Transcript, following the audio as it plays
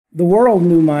The world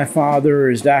knew my father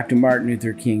as Dr. Martin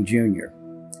Luther King Jr.,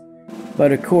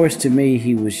 but of course to me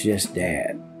he was just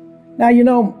Dad. Now,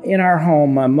 in our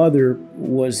home, my mother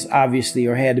was obviously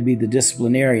or had to be the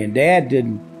disciplinarian. Dad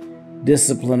didn't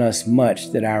discipline us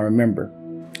much that I remember.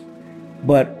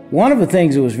 But one of the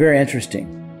things that was very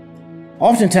interesting,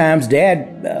 oftentimes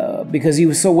Dad, because he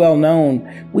was so well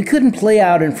known, we couldn't play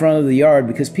out in front of the yard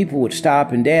because people would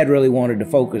stop, and Dad really wanted to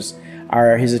focus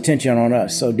his attention on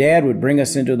us. So Dad would bring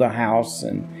us into the house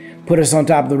and put us on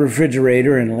top of the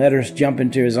refrigerator and let us jump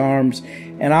into his arms.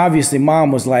 And obviously Mom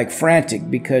was like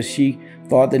frantic because she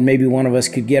thought that maybe one of us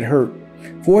could get hurt.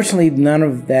 Fortunately, none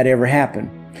of that ever happened.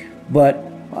 But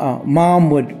Mom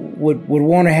would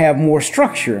want to have more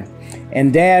structure,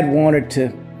 and Dad wanted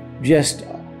to just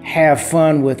have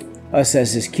fun with us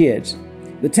as his kids.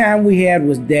 The time we had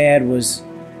with Dad was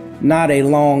not a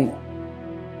long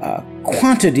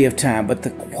quantity of time, but the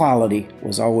quality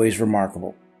was always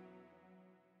remarkable.